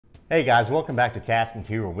Hey guys, welcome back to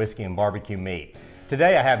Casks-n-Que, where whiskey and barbecue meet.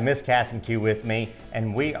 Today I have Miss Cask-n-Que with me,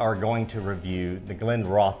 and we are going to review the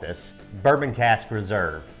Glenrothes Bourbon Cask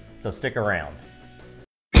Reserve. So stick around.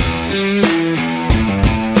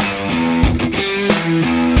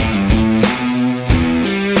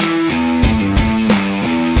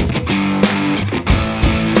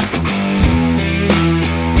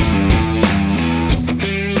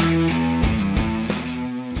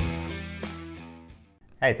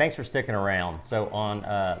 Hey, thanks for sticking around. So on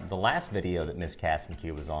the last video that Miss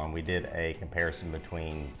Cask-n-Que was on, we did a comparison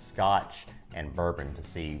between Scotch and bourbon to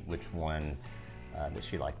see which one that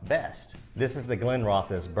she liked best. This is the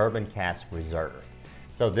Glenrothes Bourbon Cask Reserve.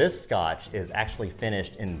 So this Scotch is actually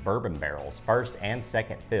finished in bourbon barrels, first and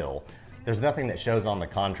second fill. There's nothing that shows on the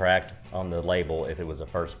contract, on the label, if it was a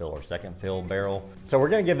first fill or second fill barrel. So we're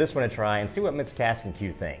gonna give this one a try and see what Miss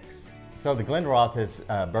Cask-n-Que thinks. So the Glenrothes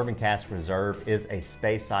Bourbon Cask Reserve is a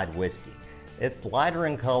Speyside whiskey. It's lighter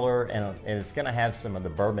in color and it's gonna have some of the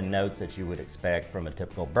bourbon notes that you would expect from a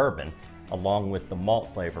typical bourbon, along with the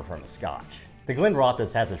malt flavor from a Scotch. The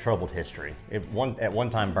Glenrothes has a troubled history. It at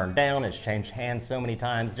one time burned down, it's changed hands so many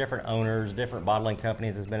times, different owners, different bottling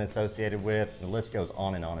companies it's been associated with, the list goes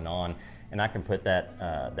on and on and on, and I can put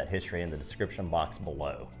that history in the description box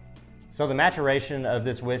below. So the maturation of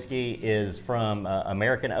this whiskey is from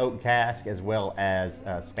American oak cask as well as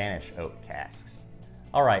Spanish oak casks.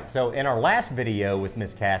 All right, so in our last video with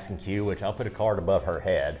Miss Cask-n-Que, which I'll put a card above her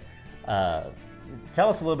head, tell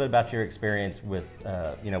us a little bit about your experience with,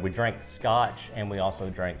 we drank Scotch and we also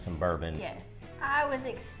drank some bourbon. Yes, I was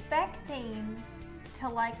expecting to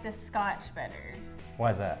like the Scotch better.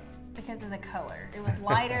 Why is that? Because of the color. It was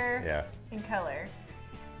lighter yeah. in color,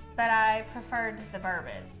 but I preferred the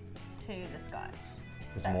bourbon to the Scotch.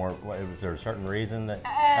 Was there a certain reason that,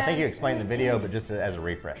 I think you explained in the video, but just as a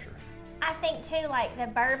refresher. I think too, like the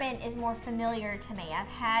bourbon is more familiar to me. I've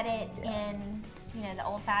had it in, the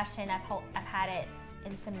old fashioned, I've had it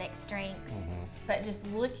in some mixed drinks, but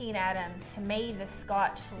just looking at them, to me, the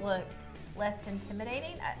Scotch looked less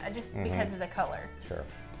intimidating, just because of the color. Sure.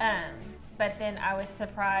 But then I was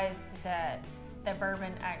surprised that the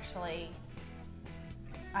bourbon actually,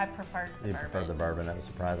 I preferred the bourbon. You preferred the bourbon, that was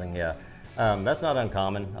surprising, yeah. That's not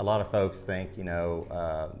uncommon. A lot of folks think,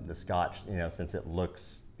 the Scotch, since it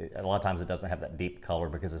looks, a lot of times it doesn't have that deep color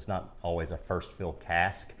because it's not always a first fill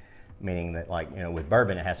cask, meaning that with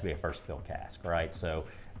bourbon it has to be a first fill cask, right? So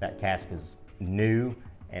that cask is new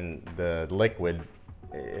and the liquid,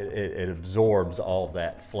 it absorbs all of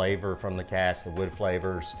that flavor from the cask, the wood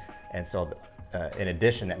flavors, and so in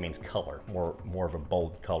addition, that means color, more of a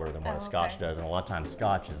bold color than what a Scotch does. And a lot of times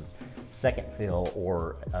Scotch is second fill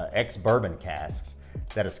or ex-bourbon casks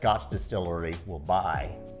that a Scotch distillery will buy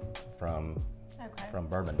from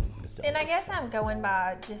bourbon distilleries. And I guess I'm going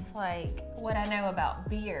by just like what I know about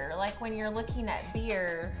beer. Like when you're looking at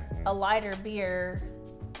beer, a lighter beer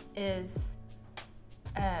is,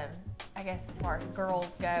 I guess as far as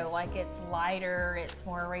girls go, like it's lighter, it's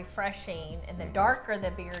more refreshing, and the darker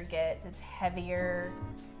the beer gets, it's heavier.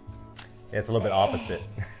 It's a little bit opposite.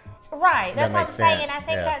 Right, that's what I'm saying. I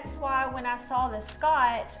think that's why when I saw the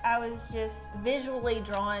Scotch, I was just visually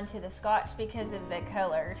drawn to the Scotch because of the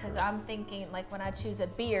color. Because I'm thinking, like when I choose a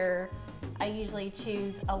beer, I usually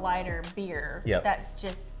choose a lighter beer. Yep. That's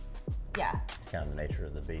just, kind of the nature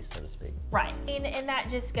of the beast, so to speak. Right, and that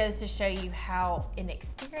just goes to show you how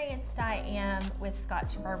inexperienced I am with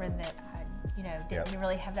Scotch and bourbon, that I, didn't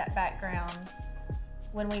really have that background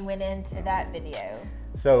when we went into that video.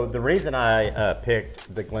 So the reason I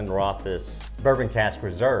picked the Glenrothes Bourbon Cask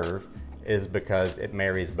Reserve is because it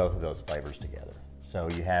marries both of those flavors together. So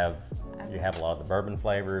you have a lot of the bourbon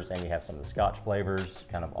flavors and you have some of the Scotch flavors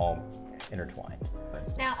kind of all intertwined.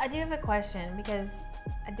 Now I do have a question because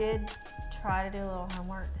I did try to do a little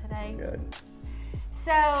homework today. Good.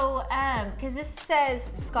 So, because this says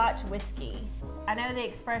Scotch whiskey. I know the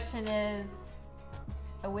expression is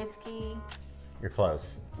a whiskey. You're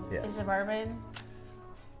close, yes. Is a bourbon.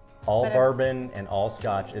 All bourbon and all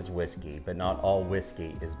Scotch is whiskey, but not all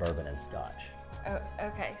whiskey is bourbon and Scotch. Oh,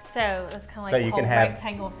 okay, so that's kind of like the whole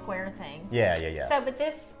rectangle square thing. Yeah. So, but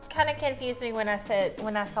this kind of confused me when I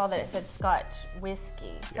saw that it said Scotch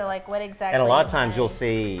whiskey. So, like, what exactly? And a lot of times you'll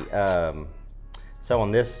see, so on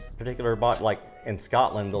this particular bottle, like in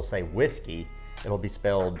Scotland, they'll say whiskey. It'll be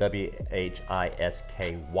spelled W-H-I-S-K-Y,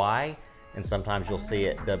 and sometimes you'll see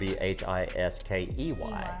it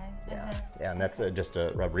W-H-I-S-K-E-Y. Yeah, and that's just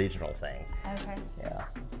a regional thing. Okay. Yeah.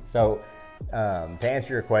 So to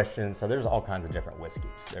answer your question, so there's all kinds of different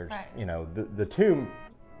whiskeys. There's, the two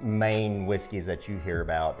main whiskeys that you hear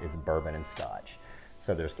about is bourbon and Scotch.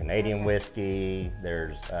 So there's Canadian whiskey,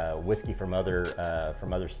 there's whiskey from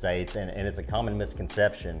other states, and it's a common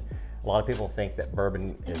misconception. A lot of people think that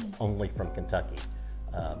bourbon is only from Kentucky.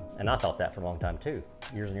 And I thought that for a long time too,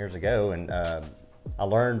 years and years ago. And I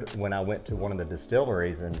learned when I went to one of the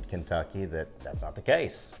distilleries in Kentucky that that's not the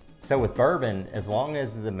case. So with bourbon, as long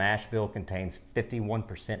as the mash bill contains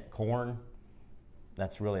 51% corn,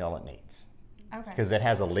 that's really all it needs. Okay. Because it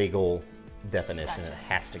has a legal definition. Gotcha. It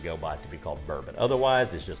has to go by to be called bourbon.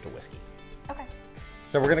 Otherwise, it's just a whiskey. Okay.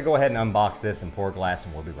 So we're gonna go ahead and unbox this and pour a glass,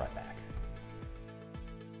 and we'll be right back.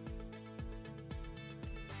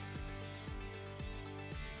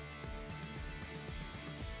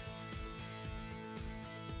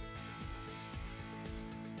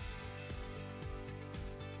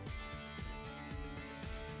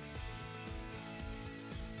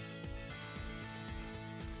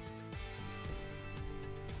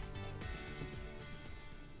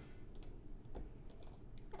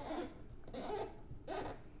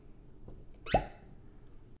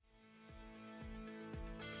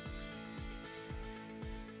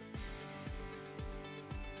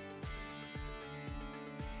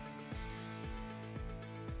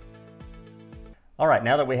 All right,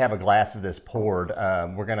 now that we have a glass of this poured,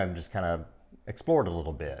 we're gonna just kind of explore it a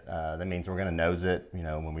little bit. That means we're gonna nose it, you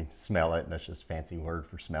know, when we smell it. That's just a fancy word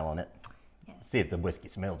for smelling it. Yes. See if the whiskey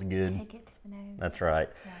smells good. Take it to the nose. That's right.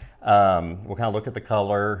 Yeah. We'll kind of look at the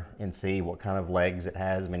color and see what kind of legs it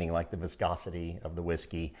has, meaning like the viscosity of the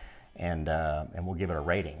whiskey, and we'll give it a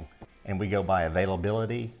rating. And we go by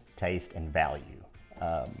availability, taste, and value.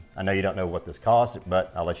 I know you don't know what this costs,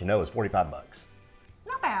 but I'll let you know it's 45 bucks.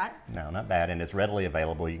 Not bad. No, not bad, and it's readily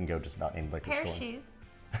available. You can go just about any liquor store. Pair of shoes.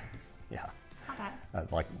 Yeah. It's not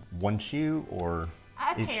bad. Like one shoe or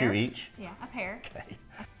A each pair. shoe each? Yeah, a pair. Okay.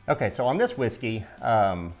 Okay, so on this whiskey,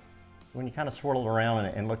 when you kind of swirl it around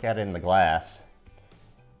and look at it in the glass,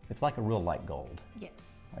 it's like a real light gold. Yes.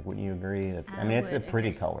 Like, wouldn't you agree? I mean, it's a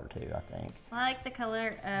pretty color too, I think. I like the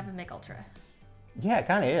color of a Mick Ultra. Yeah, it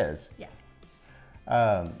kind of is. Yeah.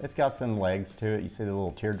 It's got some legs to it. You see the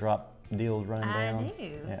little teardrop deals running down? I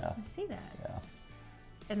do. Yeah. I see that. Yeah.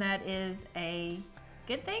 And that is a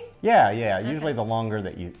good thing? Yeah, yeah. Okay. Usually the longer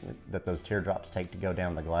that those teardrops take to go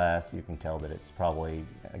down the glass, you can tell that it's probably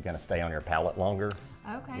going to stay on your palate longer.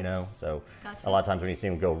 Okay. You know, so Gotcha. a lot of times when you see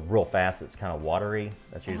them go real fast, it's kind of watery.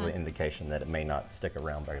 That's usually an indication that it may not stick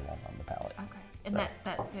around very long on the palate. Okay. And So,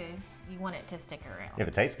 that's you want it to stick around. if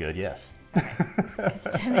it tastes good, yes. Okay. 'Cause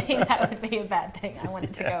to me, that would be a bad thing. I want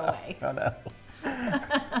it to go away. I know.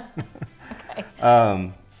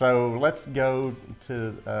 Okay. So let's go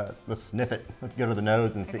to let's sniff it. Let's go to the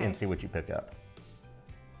nose and Okay. see what you pick up.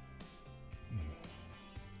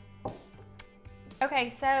 Okay,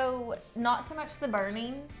 so not so much the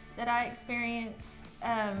burning that I experienced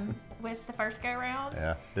with the first go round.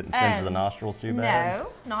 Yeah, didn't singe the nostrils too bad. No,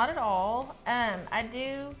 not at all. I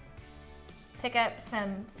do pick up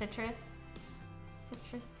some citrusy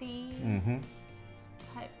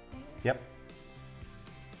type things. Yep.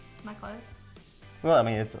 Am I close? Well, I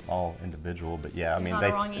mean, it's all individual, but yeah, I mean, not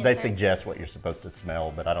a wrong they answer. suggest what you're supposed to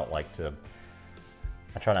smell, but I don't like to.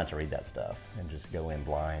 I try not to read that stuff and just go in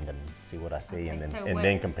blind and see what I see, Okay, and then so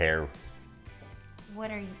then compare.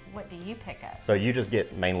 What do you pick up? So you just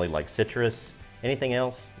get mainly like citrus. Anything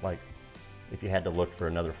else? Like, if you had to look for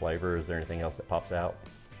another flavor, is there anything else that pops out?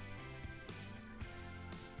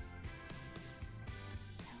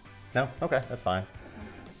 No? Okay, that's fine.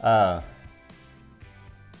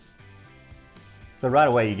 So right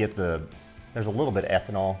away you get there's a little bit of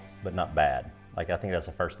ethanol, but not bad. Like, I think that's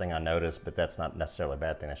the first thing I noticed, but that's not necessarily a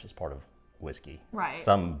bad thing. That's just part of whiskey. Right.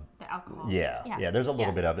 Some, The alcohol. yeah, there's a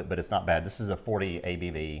little bit of it, but it's not bad. This is a 40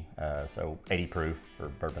 ABV, so 80 proof for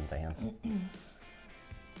bourbon fans.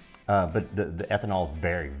 But the ethanol is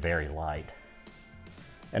very, very light.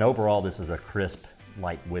 And overall, this is a crisp,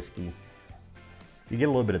 light whiskey. You get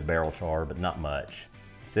a little bit of the barrel char, but not much.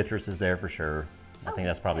 Citrus is there for sure. I think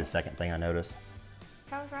that's probably the second thing I noticed.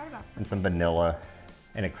 So I was right about that. And some vanilla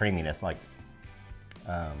and a creaminess, like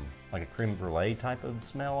a creme brulee type of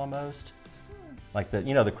smell almost. Like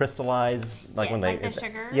the crystallized, like Yeah, when they like the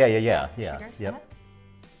sugar? Yeah. Sugars, Yep.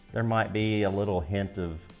 There might be a little hint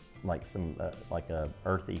of like some like a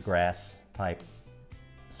earthy grass type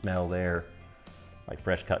smell there, like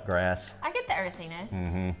fresh cut grass. I get the earthiness.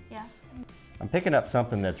 Mm-hmm. Yeah. I'm picking up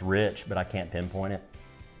something that's rich, but I can't pinpoint it.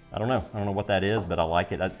 I don't know what that is, but I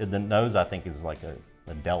like it. The nose, I think, is like a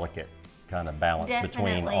delicate kind of balance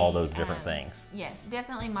between all those different things. Yes,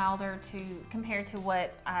 definitely milder compared to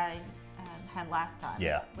what I had last time.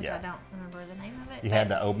 Yeah, Which yeah. I don't remember the name of it. You had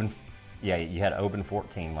the Oban, you had Oban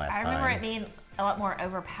 14 last time. I remember it being a lot more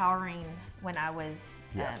overpowering when I was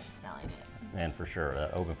Yes. smelling it. And for sure,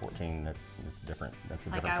 Open 14, that's different. That's a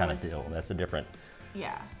Like different kind of deal. That's a different,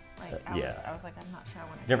 Yeah. Like I was like, I'm not sure I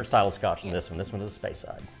want to. different style of Scotch than this one. This one is a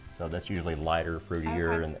Speyside, so that's usually lighter,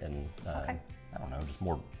 fruitier, Okay. and Okay. I don't know, just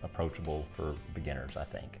more approachable for beginners, I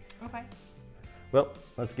think. Okay. Well,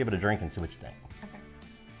 let's give it a drink and see what you think. Okay.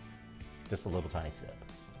 Just a little tiny sip.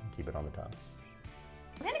 Keep it on the tongue.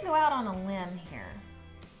 I'm gonna go out on a limb here.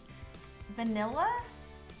 Vanilla?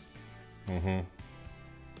 Mm-hmm.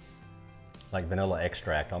 Like vanilla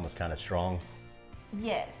extract, almost kind of strong.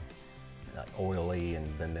 Yes. Like oily and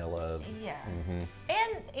vanilla. Yeah. Mm-hmm.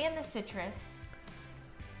 And the citrus.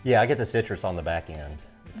 Yeah, I get the citrus on the back end.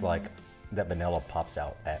 It's like that vanilla pops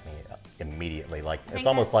out at me immediately. Like I think it's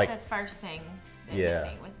almost like the first thing that Yeah.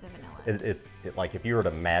 hit me was the vanilla. it's like if you were to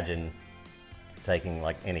imagine taking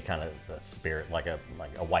like any kind of spirit, like a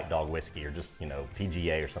White Dog whiskey or just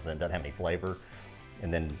PGA or something that doesn't have any flavor,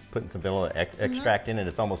 and then putting some vanilla extract in it,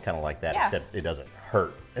 it's almost kind of like that, Yeah. except it doesn't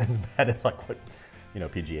hurt as bad as like what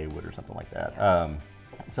PGA would or something like that.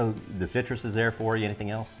 So the citrus is there for you. Anything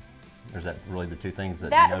else? Or is that really the two things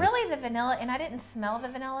that you noticed? Really the vanilla, and I didn't smell the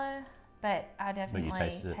vanilla, but I definitely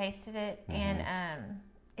tasted it. And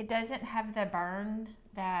it doesn't have the burn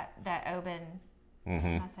that Oban,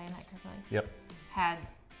 am I saying that correctly? Yep. Had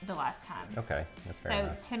the last time. Okay, that's fair So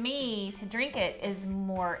enough. to me, to drink it is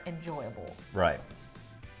more enjoyable. Right.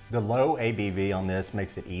 The low ABV on this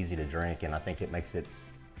makes it easy to drink, and I think it makes it,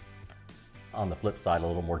 on the flip side, a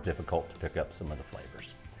little more difficult to pick up some of the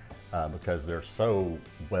flavors because they're so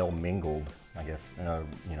well mingled, I guess,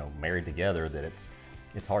 married together that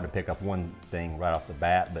it's hard to pick up one thing right off the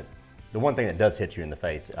bat. But the one thing that does hit you in the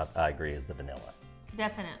face, I agree, is the vanilla.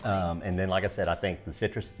 Definitely. And then, like I said, I think the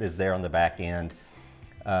citrus is there on the back end,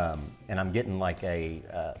 and I'm getting like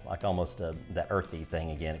almost that earthy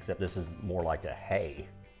thing again, except this is more like a hay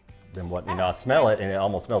than what I smell it, and it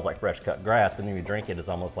almost smells like fresh cut grass. But then you drink it, it's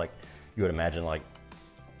almost like you would imagine like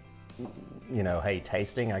hay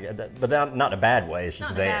tasting. But not in a bad way. It's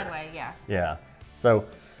just not there. in a bad way, yeah. Yeah. So,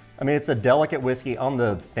 I mean, it's a delicate whiskey. On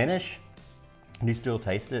the finish, do you still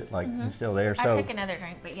taste it? Like it's still there. So I took another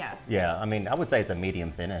drink, but yeah. Yeah, I mean, I would say it's a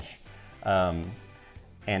medium finish, and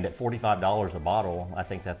at $45 a bottle, I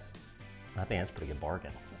think that's a pretty good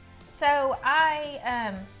bargain. So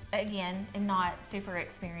I, again, am not super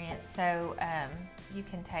experienced, so you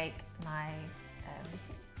can take my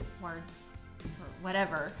words or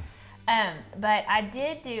whatever. But I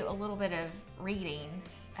did do a little bit of reading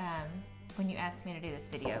when you asked me to do this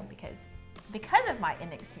video because of my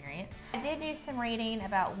inexperience. I did do some reading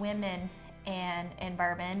about women and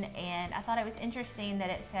bourbon, and I thought it was interesting that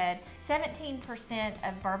it said 17%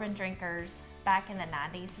 of bourbon drinkers back in the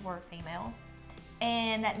 90s were female,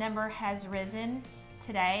 and that number has risen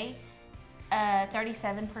today.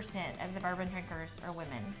 37% of the bourbon drinkers are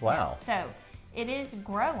women. Wow. So it is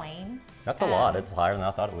growing. That's a lot. It's higher than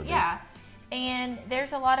I thought it would be. Yeah. And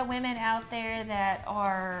there's a lot of women out there that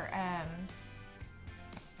are,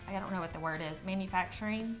 I don't know what the word is,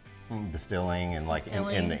 manufacturing. Distilling and like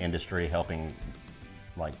in the industry helping,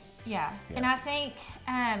 like. Yeah. And I think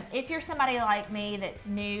if you're somebody like me that's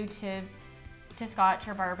new to Scotch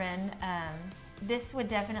or bourbon, this would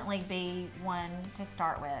definitely be one to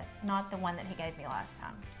start with, not the one that he gave me last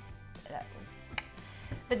time.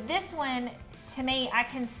 But this one, to me, I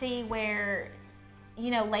can see where,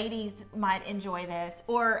 ladies might enjoy this,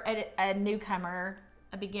 or a newcomer,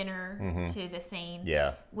 a beginner to the scene,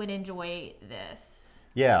 would enjoy this.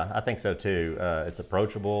 Yeah, I think so too. It's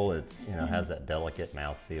approachable. It's has that delicate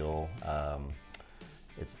mouthfeel.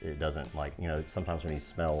 It doesn't like sometimes when you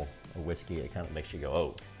smell a whiskey, it kind of makes you go,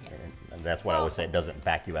 oh, and that's what I always say. It doesn't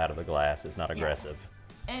back you out of the glass. It's not aggressive.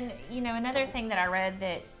 And another thing that I read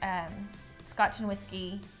that Scotch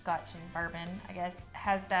and bourbon, I guess,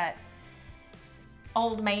 has that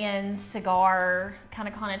old man cigar kind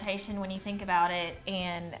of connotation when you think about it,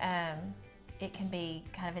 and it can be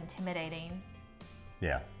kind of intimidating.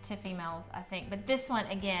 Yeah. To females, I think. But this one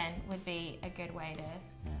again would be a good way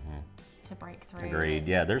to break through. Agreed.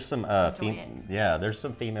 Yeah, there's some there's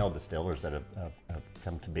some female distillers that have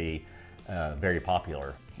come to be very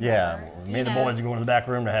popular. Yeah, me and the boys are going to the back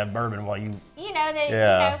room to have bourbon while you.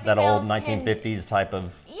 That old 1950s type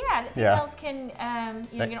of. Yeah, that females can.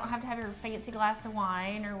 You don't have to have your fancy glass of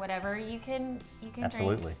wine or whatever. You can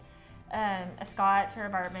Absolutely. drink a Scotch or a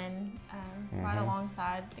bourbon right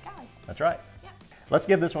alongside the guys. That's right. Yeah. Let's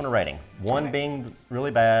give this one a rating. 1 being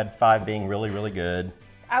really bad, 5 being really, really good.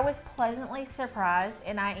 I was pleasantly surprised,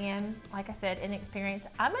 and I am, like I said, inexperienced.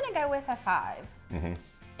 I'm going to go with a 5.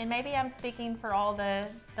 And maybe I'm speaking for all the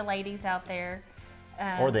ladies out there,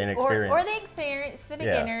 Or the inexperienced. Or the experienced, the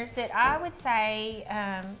beginners, that I would say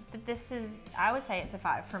that I would say it's a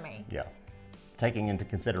 5 for me. Yeah. Taking into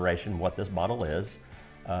consideration what this bottle is,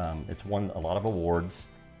 it's won a lot of awards.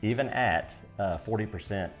 Even at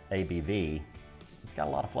 40% ABV, it's got a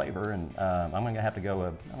lot of flavor, and I'm going to have to go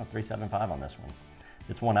a 3.75 on this one.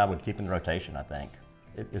 It's one I would keep in the rotation, I think.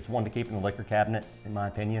 It's one to keep in the liquor cabinet, in my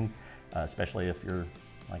opinion, especially if you're,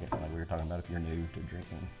 like we were talking about, if you're new to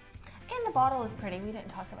drinking. And the bottle is pretty. We didn't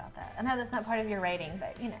talk about that. I know that's not part of your rating,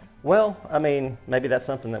 but you know. Well, I mean, maybe that's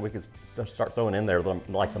something that we could start throwing in there,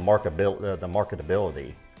 like the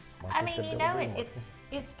marketability. I mean, you know,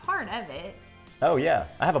 it's part of it. Oh yeah,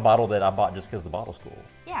 I have a bottle that I bought just because the bottle's cool.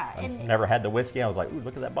 Yeah, I've and never had the whiskey. I was like, ooh,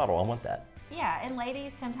 look at that bottle. I want that. yeah, and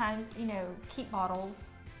ladies sometimes, you know, keep bottles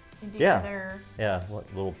and do Yeah. other. Yeah,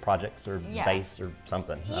 little projects or Yeah. vase or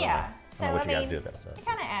something. I don't know. Yeah, I don't know what you guys do with that stuff. It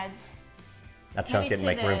kind of adds. I chunk maybe it and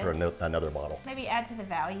make to room for another bottle. Maybe add to the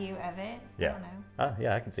value of it. Yeah. I don't know.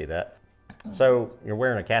 Yeah, I can see that. So you're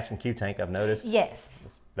wearing a Casks-n-Que tank, I've noticed. Yes.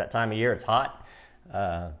 That time of year, it's hot.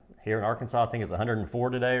 Here in Arkansas, I think it's 104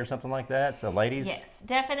 today or something like that. So ladies. Yes,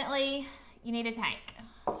 definitely you need a tank.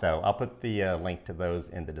 So I'll put the link to those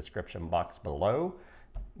in the description box below.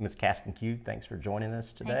 Ms. Casks-n-Que, thanks for joining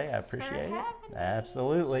us today. Thanks I appreciate for it. having me.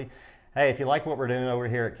 Absolutely. Hey, if you like what we're doing over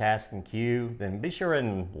here at Casks-n-Que, then be sure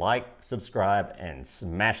and like, subscribe, and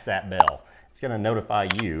smash that bell. It's going to notify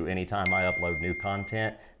you anytime I upload new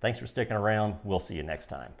content. Thanks for sticking around. We'll see you next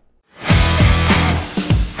time.